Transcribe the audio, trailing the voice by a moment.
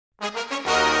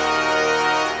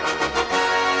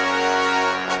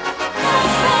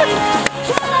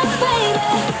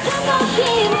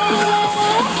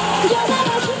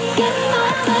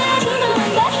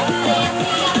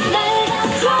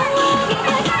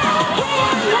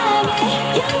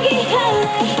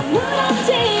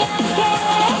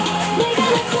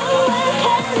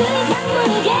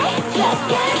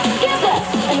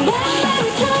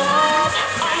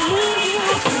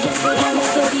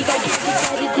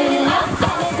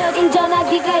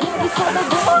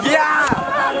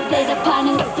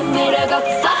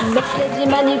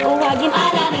我们重磅嘉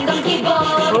宾跟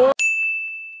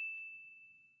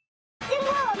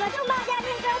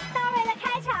Story 的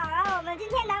开场，然后我们今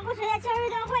天南故学院秋日运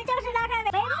动会正式拉开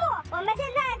帷幕。我们现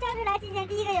在正式来进行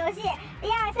第一个游戏，1、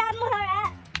2、3木头人。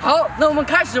好，那我们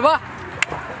开始吧。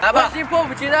来吧，已经迫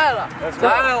不及待了。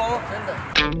来，我们真的。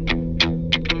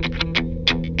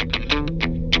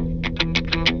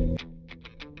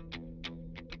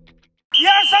 1、2、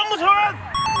3木头人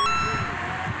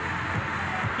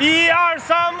，1、2、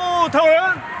3木头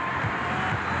人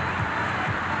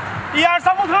，1、2、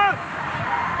3木头人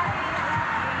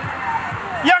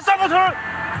，1、2、3木头人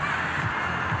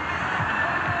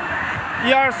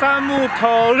，1、2、3木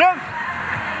头人，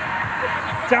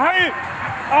贾涵予，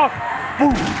啊，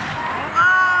不。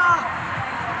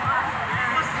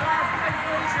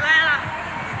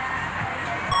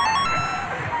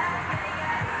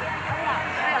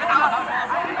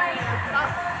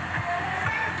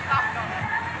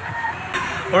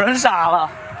 我人傻了。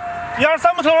1、2、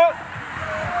3木头人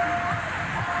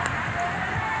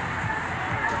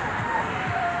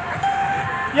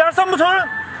，1、2、3木头人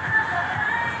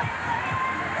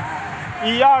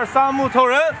，1、2、3木头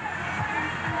人，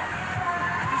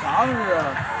啥子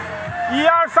？1、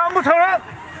2、3木头人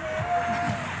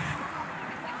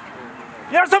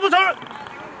，1、2、3木头人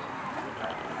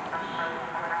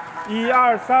，1、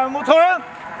2、3木头人，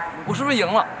我是不是赢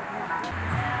了？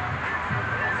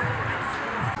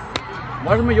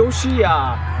 玩什么游戏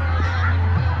呀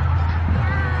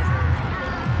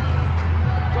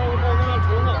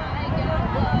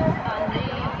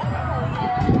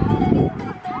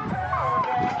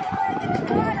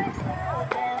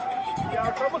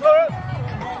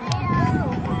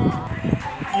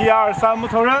？1、2、3木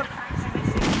头人，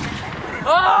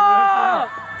啊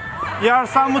！1、2、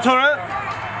3木头人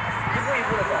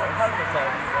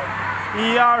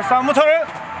，1、2、3木头人。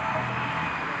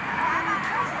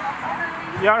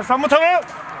 1、2、3木头人，还有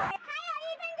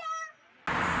1分钟。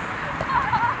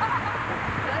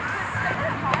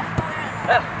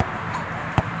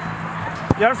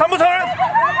1、2、3木头人。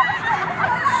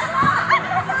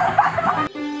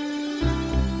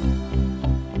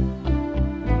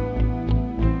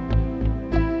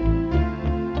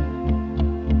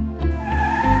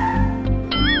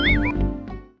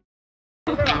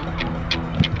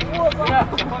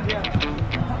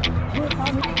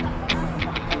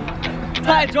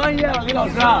太专业了，李老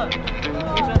师。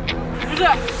不是，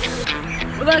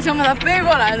我当时想把它背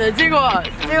过来的，结果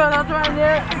他突然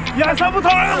间1、2、3木头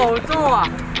人，好重啊！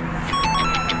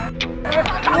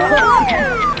打到4，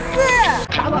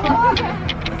打到4，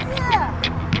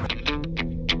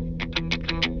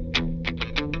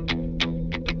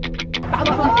打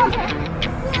到4。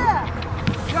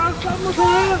1、2、3木头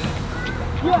人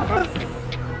，1、2。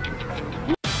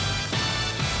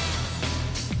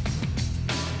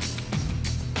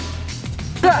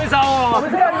 太脏了！我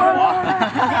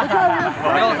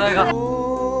给我再一个。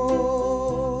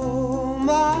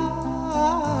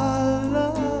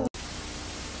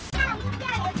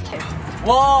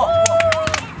哇！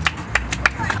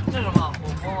这是什么？火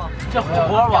锅吗？这火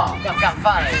锅吧？要干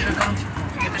饭了，这刚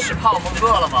给他吃胖了蒙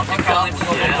饿了吗？刚吃完普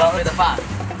通人喂的饭。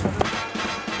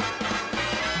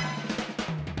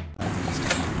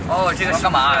哦，这个是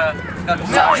干嘛？要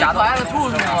吓坏了兔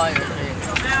子吗？也是。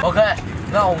OK。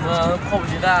 那我们迫不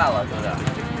及待了，就是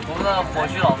我们的火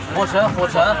炬老师，火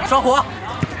神，烧火，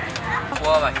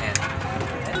火吧先。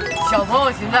小朋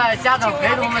友请在家长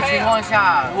陪同的情况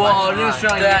下，哇，这个需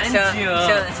要严谨。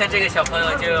像这个小朋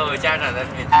友就有家长的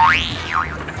陪同。好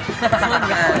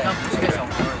像不是个小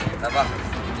朋友。来吧，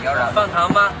你要燃放糖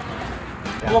吗？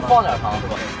多放点糖是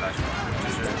吧？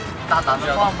就是大胆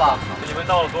的放吧。你们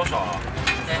倒了多少啊？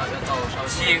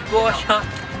起锅烧。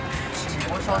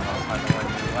 我烧糖，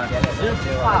其实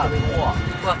不怕多，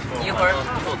不，你一会儿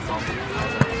做汤。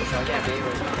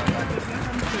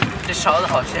这勺子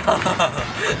好像。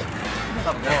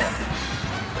差不多了。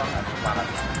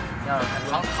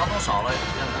糖都少了，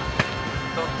真的。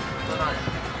多放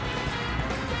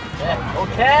点。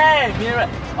OK， 明锐。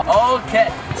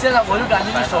OK， 现在我就感觉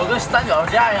你手跟三脚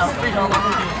架一样，非常的固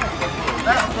定。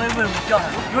哎，所以为什么掉下来？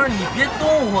不是你别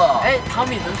动啊！哎，糖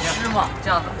米能吃吗？这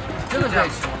样子，真的可以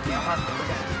吃吗？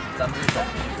咱们这手。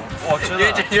 我知道，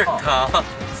这就是糖。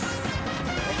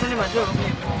兄弟们，这个可以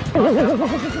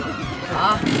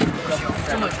啊，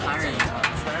这么残忍啊！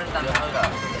全是蛋糕。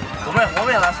我们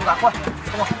也来苏打，快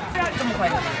，come on，这么快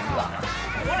就可以苏打了？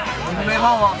你没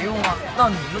放吗？没用啊。那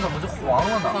你们怎么就黄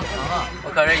了呢？放糖啊！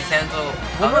我可是以前做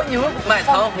你们卖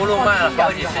糖葫芦卖了好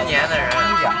几10年的人。一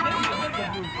点。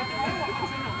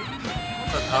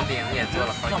做糖糖饼也做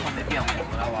了好几没变过，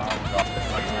我来玩玩，我知道。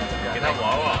给他玩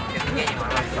玩，给他捏一玩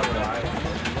玩，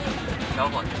小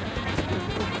伙子，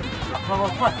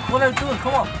快，过来这个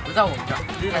come on， 不在我们这儿，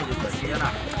那就可以。接那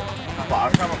儿。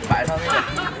板上面摆上那个，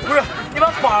不是你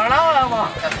把板拿过来吗？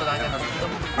在食堂见到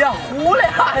呀，糊了呀！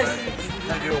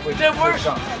这不是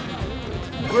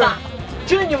不是，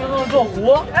这你们都能做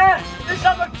糊？哎，这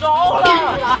上面着了！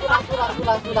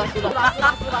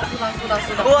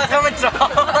我他妈着了，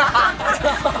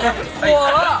火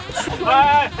了！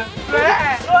哎，对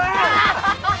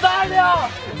，3两，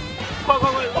快！3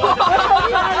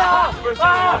两啊！不是，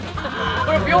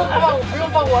不用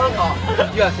放我上烤，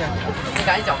你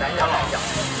赶紧讲。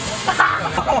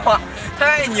哇，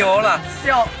太牛了！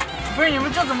笑，不是你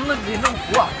们这怎么能给弄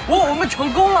糊啊？我们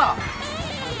成功了，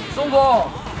松工。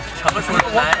成熟的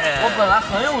男人，我本来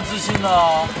很有自信的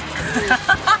哦。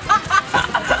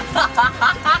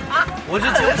我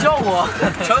这节目效果，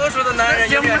成熟的男人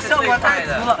节目效果太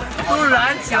足了，都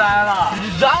燃起来了，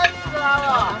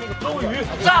终于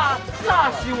炸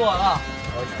熄我了。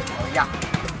呀，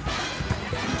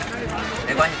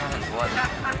没关系，他很多的。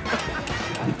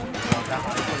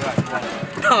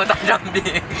让我大张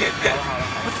饼。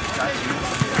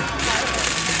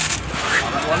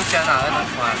我们选哪个能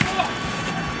穿？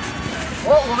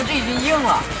我们这已经硬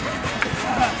了。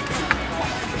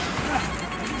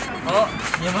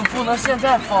你们不能现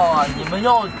在放啊，你们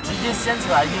要直接掀起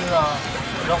来硬啊，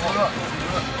然后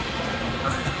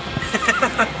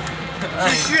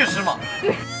继续是吗？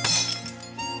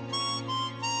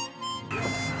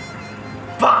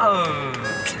棒！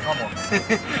看吗？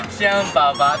香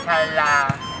宝宝开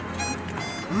啦！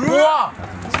哇，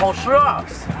好吃！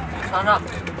尝，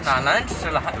哪难吃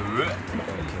了还有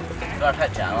点太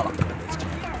甜了吧？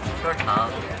说糖。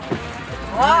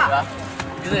哇！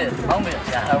你这糖饼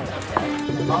钱还是我钱？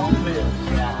糖饼钱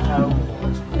还是我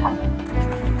钱？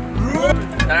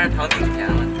当然糖饼甜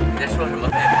了，你在说什么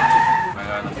废话？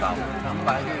把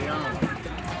这个扔了，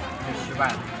就失败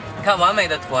了。你看完美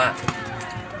的图案。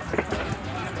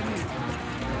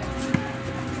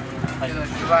这个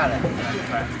失败了，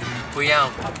不一样，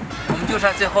我们就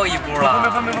差最后一步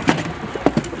了。没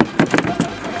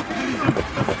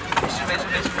事。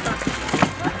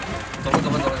走了。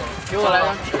给我来张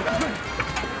纸。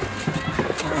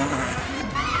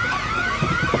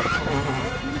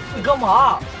你干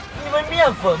嘛？你以为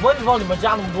面粉吗？你往里面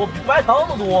加那么多，比白糖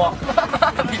都多。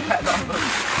比白糖多。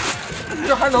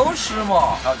这还能吃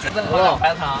吗？再放点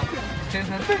白糖，形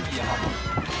成对比好吗？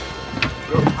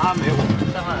只有他没我。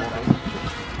再放点白糖。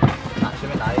随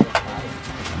便拿一个。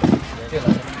对了，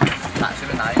随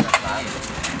便拿一个。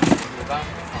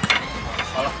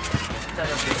好了，这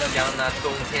就别像那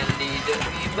冬天里的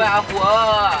一把火。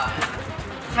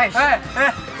太少。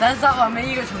哎，咱仨好像没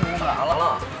一个成功的。好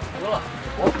了，糊了。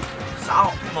啥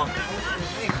好吗？你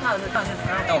自己看这上天台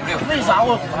上。那我们这个为啥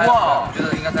会糊啊？我觉得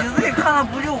应该在。你自己看它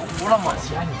不就糊了吗？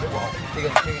其他你别管，这个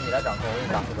你来掌控，我给你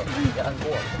打这个，你按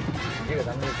过了。你这个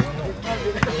咱们就不用弄，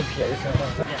给你撇就行了。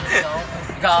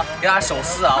你看啊，给大家手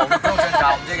撕啊，我们不用挣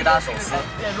扎，我们直接给大家手撕。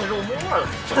变成肉末了，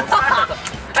手菜了。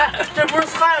哎，这不是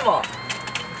菜吗？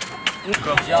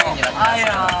哥，不行，你来。哎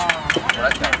呀，我来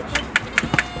挑。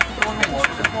都是我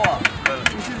的错。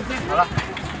好了，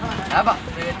来吧，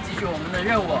这个继续我们的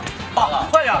任务。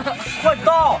快点，快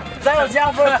到，咱要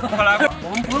加分。快来，我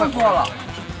们不用做了。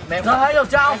咱还要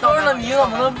加分呢，你怎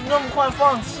么能那么快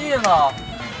放弃呢？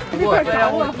我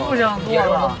不想做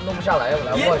了，弄不下来，我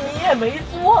来握。你也没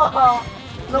做啊，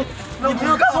你不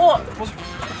是做？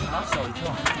啊，小一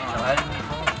跳，小孩子蜜蜂，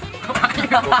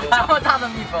这么大的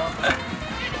蜜蜂。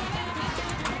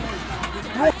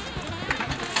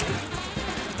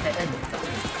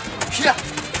去，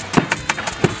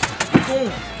中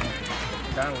午。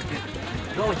当然我这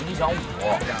不要影响我。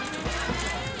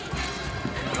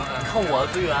看我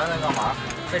队员在干嘛？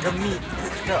在这蜜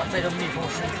蜂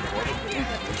室里活着。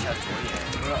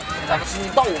咱们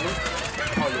到我们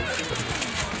有新的。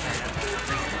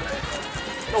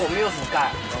那我们有什么盖？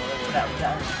我盖。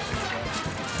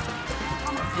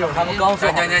一会儿他们刚说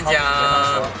好。讲。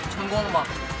成功了吗？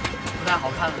不太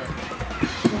好看了。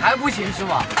还不行是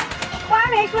吗？花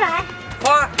没出来，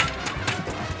花。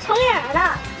重影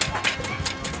了。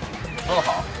说得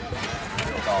好，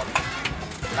有道理。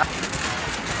来，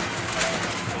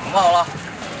准备好了。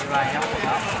软一下，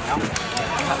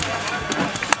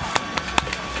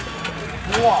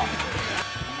哇！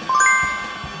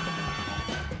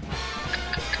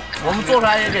我们做出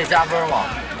来也给加分吗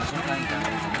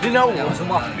？0.5行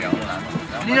吗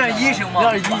？0.1行吗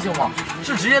？0.1行吗？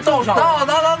是直接倒上。到，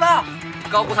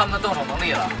高估他们的动手能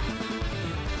力了。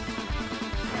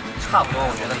差不多，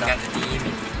我觉得应该是第1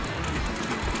名。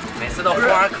没次都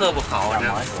花刻不好，这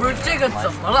不是这个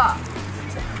怎么了？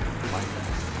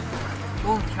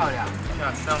多漂亮！这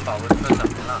样上宝宝车怎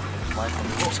么了？完全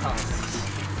不唱。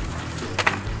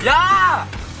呀！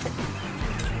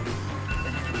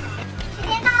时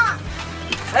间到。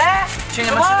哎，请你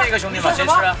们吃这个，兄弟们，谁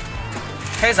吃？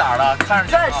黑色的，看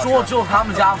着再说只有他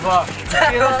们加分，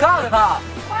给他看看。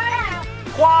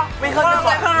花没看见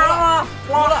吗？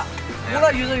花了，除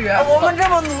了于志宇，我们这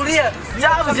么努力，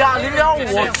加不加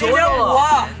0.5？求求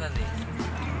了，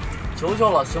求求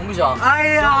了，行不行？哎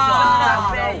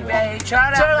呀，吃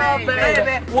了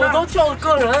呗，我都跳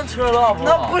个人吃了，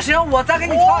那不行，我再给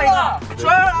你跳一个。吃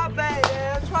了呗，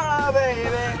吃了呗，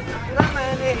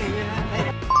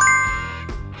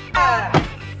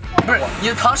不是你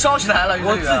的糖烧起来了，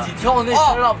我自己跳那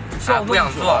吃了，不想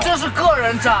做，这是个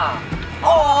人战。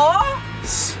哦，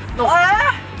那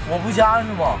我不加是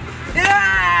吗？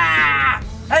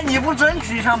哎，你不争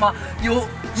取一下吗？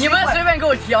你们随便给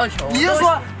我提要求。你是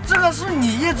说这个是你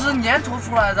一直粘稠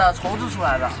出来的，筹制出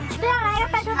来的？不要来一个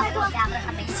拜托。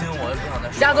亲，我也不想再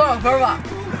加多少分吧？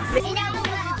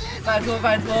拜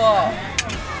托。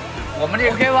我们这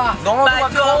个 OK 吧？龙龙把扣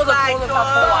子他扣完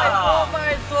了。拜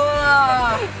托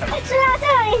了。吃到这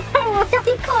0.5就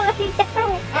扣了0.5，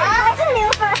还是0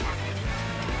分。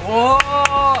哦，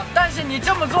但是你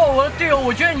这么做，我的队友，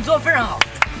我觉得你做的非常好。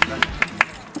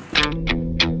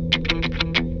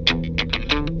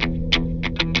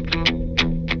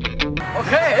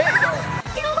OK。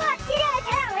经过激烈的前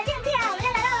2轮竞技啊，我们就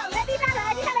来到了我们的第3轮。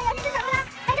第3轮游戏是什么呢？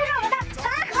那就是我们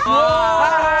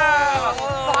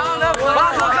的拔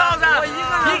河靠着背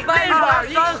板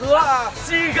3盒，膝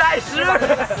盖10。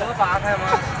我拔开吗？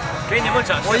给你们整。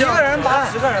我一个人拔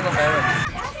10个人都没问题。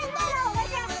然后现在呢，我们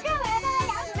是任何人都能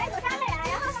2组每组3个人，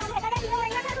然后呢，我们给大家提供了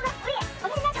一个特殊的福利，我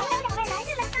们现在找了2位男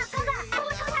士们的哥哥，通过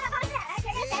抽签的方式来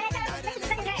决定谁来上每组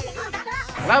3个人一起共同拔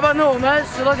河。来吧，那我们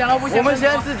石头剪刀布，我们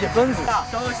先自己分组。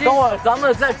等会儿咱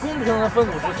们在公平的分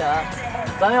组之前，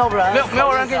咱要不然没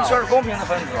有人跟你说是公平的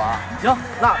分组啊。行，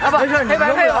那来吧，没事，你黑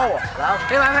白配吧，我来吧，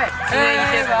黑白配，黑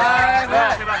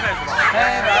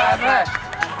白配。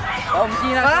好，我们第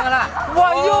一轮哥了，我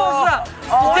又是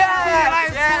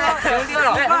赢定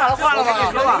了，换了吧，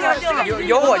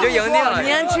有我就赢定了。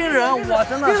年轻人，我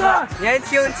真的是年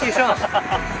轻气盛，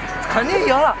肯定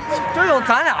赢了，就有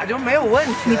咱俩就没有问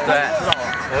题。对，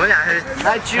我们俩是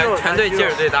全队劲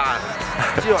儿最大的。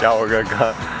嘉伟哥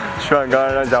刚说完，刚刚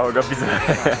让嘉伟哥闭嘴。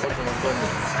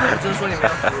我真说你们要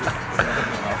输了。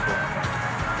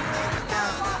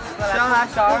行了，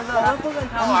小儿子，我们不跟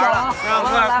他玩了，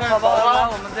来宝宝来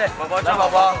我们队，宝宝站宝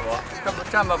宝，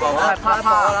站吧宝宝，来宝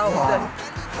宝来我们队。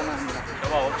小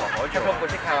宝宝跑好久，这不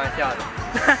是开玩笑的。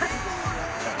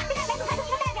现在每组派出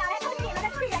一个代表来抽取你们的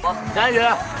助力人。佳宇，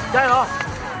加油！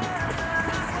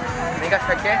那个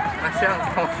小给，俺摄像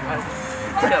看我喜欢。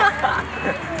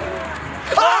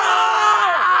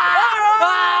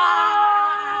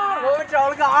我们找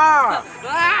了个2，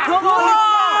可不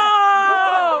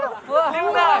领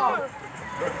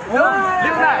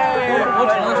带，我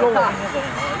只能说我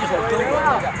一手跟我。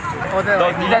到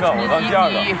第一个，我当第2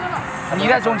个。你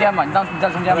在中间吧，你在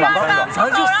中间吧。咱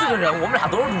就4个人，我们俩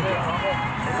都是中间。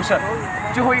不是，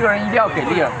最后一个人一定要给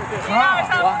力。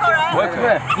我也可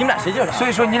以。你们俩谁劲儿大？所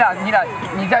以说你在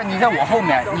我后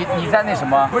面，你在那什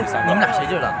么？不是，你们俩谁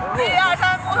劲儿大？1、2、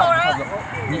3，木头人。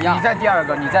你在第2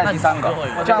个，你在第3个，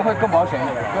这样会更保险一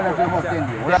点，搁在最后垫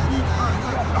底。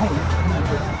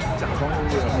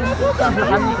但是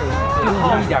还没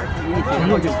有一点停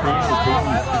过就可以。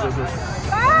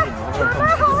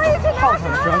好位置呢！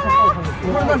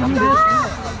那他们得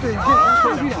对，上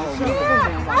去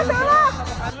完成了。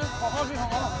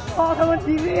好他们体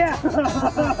力！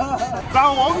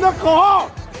让我们的口号，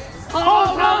好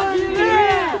他们体力！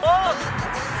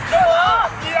是我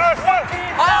！1、2、3，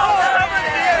好他们体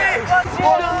力！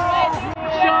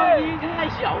小离开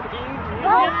小平。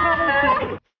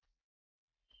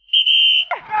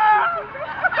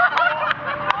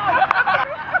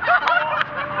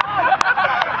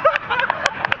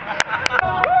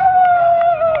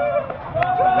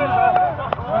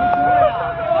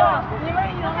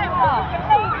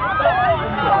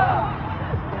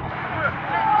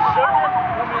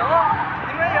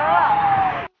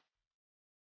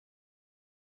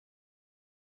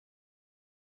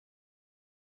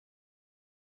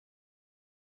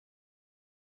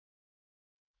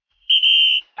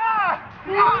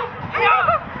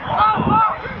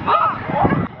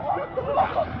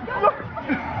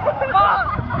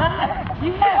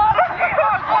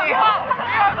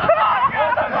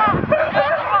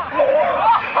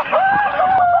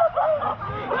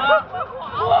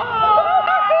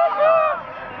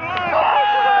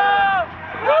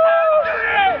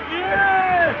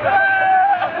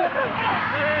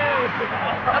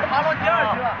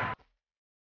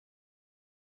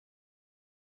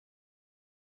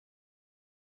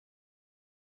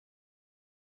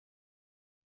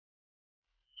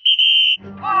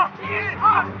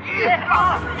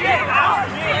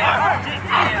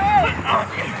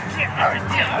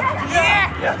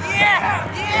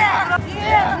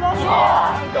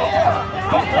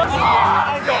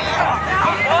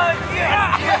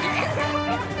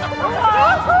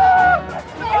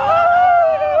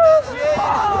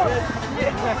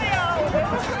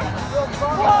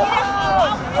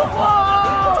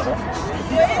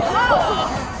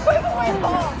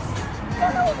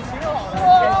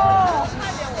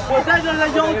我在这儿在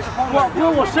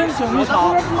我申请一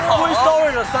场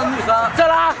BOYSTORY 的3对3，再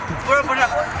来！不是，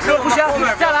这不行，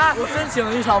再来！我申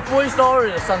请一场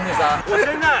BOYSTORY 的3对3。我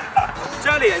现在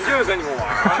摘了眼镜跟你们玩。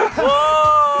哇！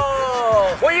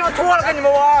我衣服脱了跟你们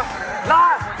玩。来，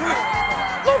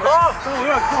老头，我有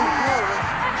点看不清了。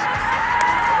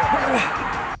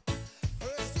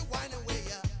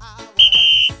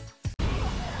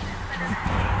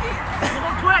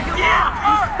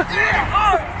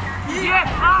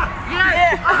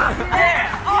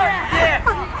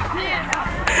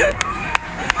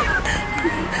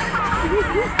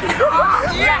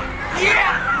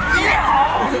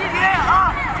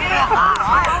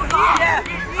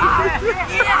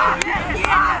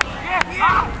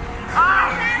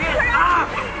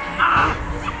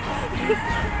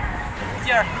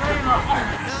劲儿，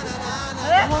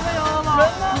我没有了吗？人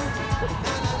呢？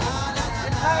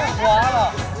太滑了，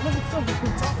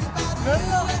人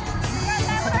呢？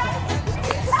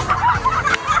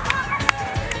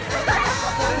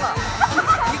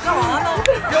你干嘛呢？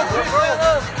要推车呢？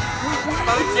咱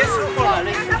们结束了，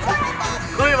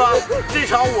可以吧？这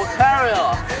场我 carry 了。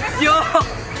行。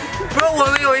不是，我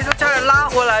们有一次差点拉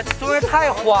回来，中间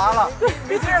太滑了，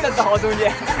没劲了，倒中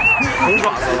间。红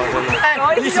爪子了，真的。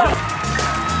哎，你笑。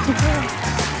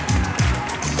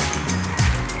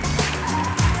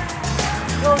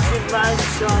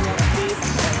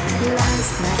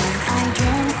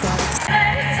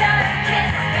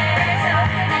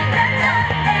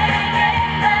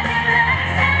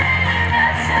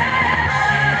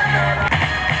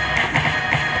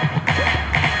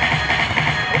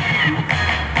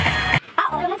好，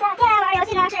我们接下来玩的游戏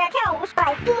呢是跳舞甩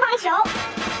乒乓球。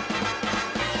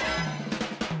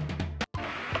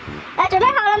准备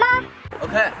好了吗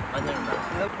 ？OK， 完全准备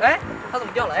了。哎，他怎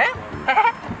么掉了？哎，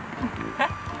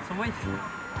什么意思？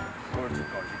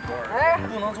哎，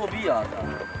不能作弊啊！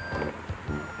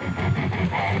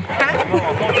哎，往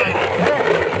后站。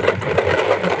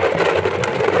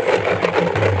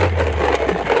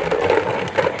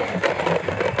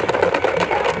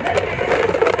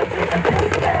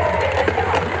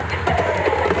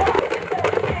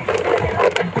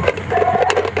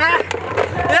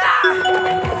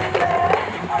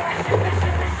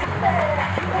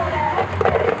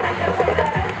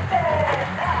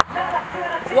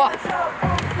哇！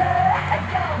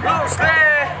入水！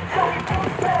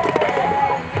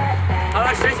好了，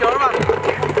实球吧，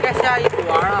该下一组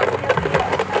玩了。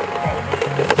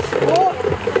哦，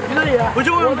你那里？我这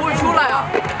为什么不会出来啊？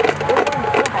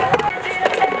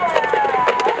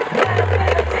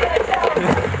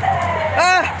哎，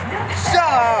下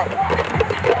来！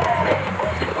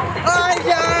哎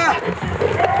呀！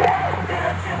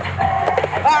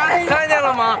哎，看见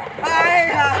了吗？哎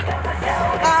呀！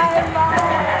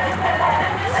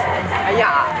哎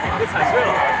呀，被踩碎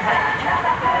了。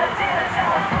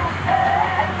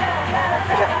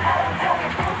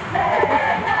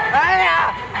哎呀！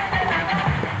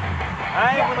哎，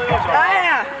不能用手。哎呀！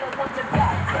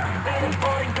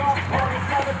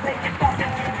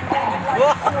哇！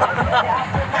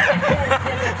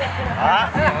啊！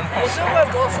我真会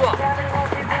魔术。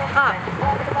啊！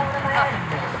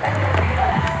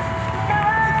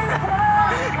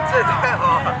这太好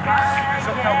了。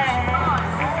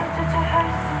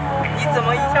你怎么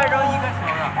一下扔一个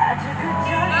球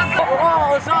啊？哇，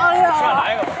好伤呀！再来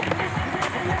一个吧。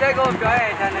你再给我表演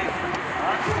一下那个。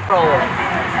不知道我。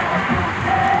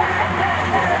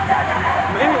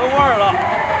没有味儿了。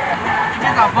这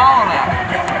咋爆了呀？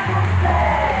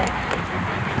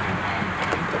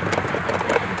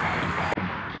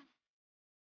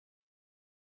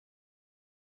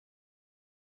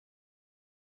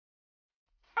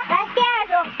来，第二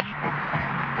组。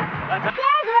第二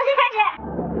组是开始。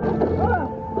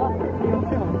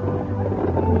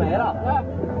没了。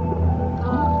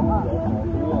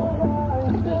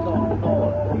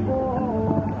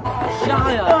下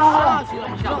呀，下去了，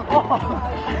下。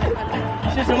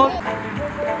是什么？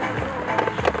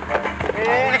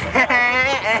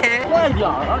快点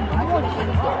啊！你默契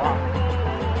啊！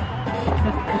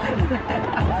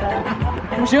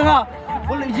不行啊，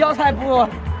我腰太不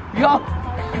远。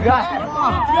掉了！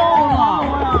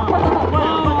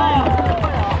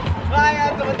哎呀！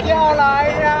来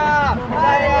呀！来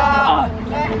呀！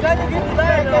来，你给你带，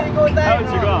给你给我带。还有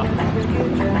几个？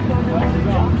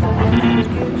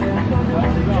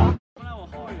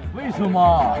为什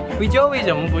么？睡觉为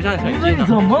什么不上成绩呢？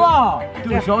怎么了？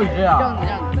对小雨这样，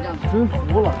真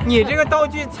服了。你这个道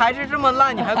具材质这么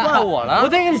烂，你还怪我了？我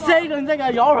再给你塞一个，你再给它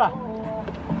摇出来。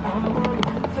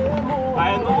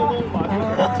哎，弄吧。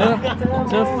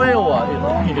真废物啊！这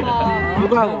东西，不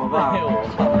怪我吧？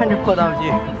看这破道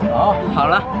具。好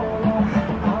了，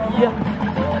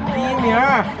第一名。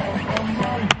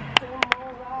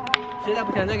实在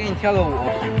不行，再给你跳个舞，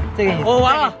再给你。我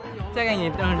完了，再给你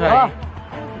蹬出来。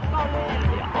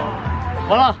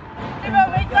完了。这边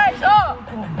没带上，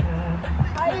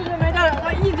他一直没带，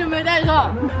我一直没带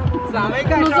上。咋没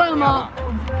带上？能算吗？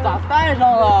咋带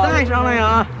上了？带上了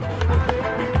呀！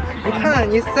你看，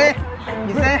你塞。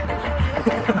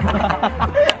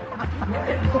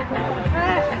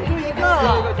哎，就一个了。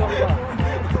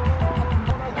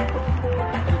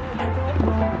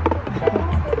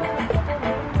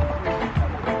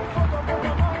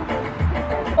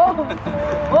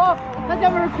哦，它下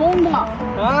面是空的啊，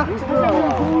它下面是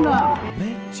空的。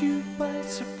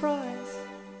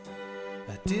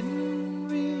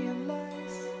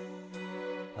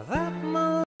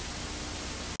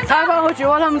裁判会举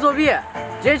报他们作弊，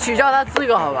直接取消他资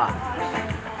格，好吧？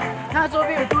他作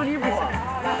弊有多离谱？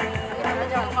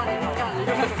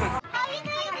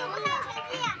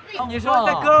你说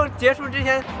在歌结束之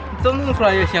前都弄出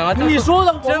来就行了。你说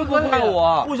的真不怪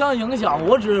我，互相影响，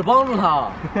我只是帮助他。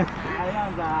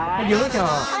影响。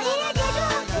好，音乐结束，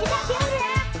比赛停止。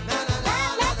来，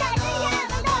我们展示一下我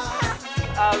们的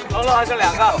场。龙龙还剩2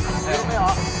个。有没有？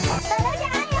本轮是安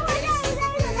利会上比赛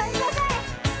组成一个队。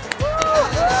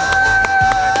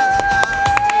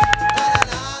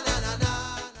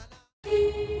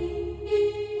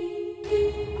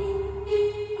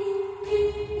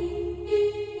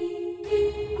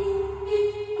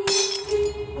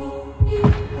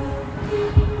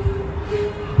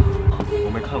我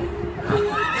没看过。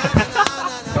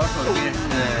小手机是。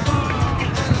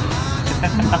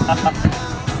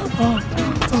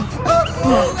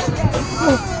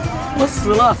我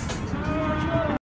死了。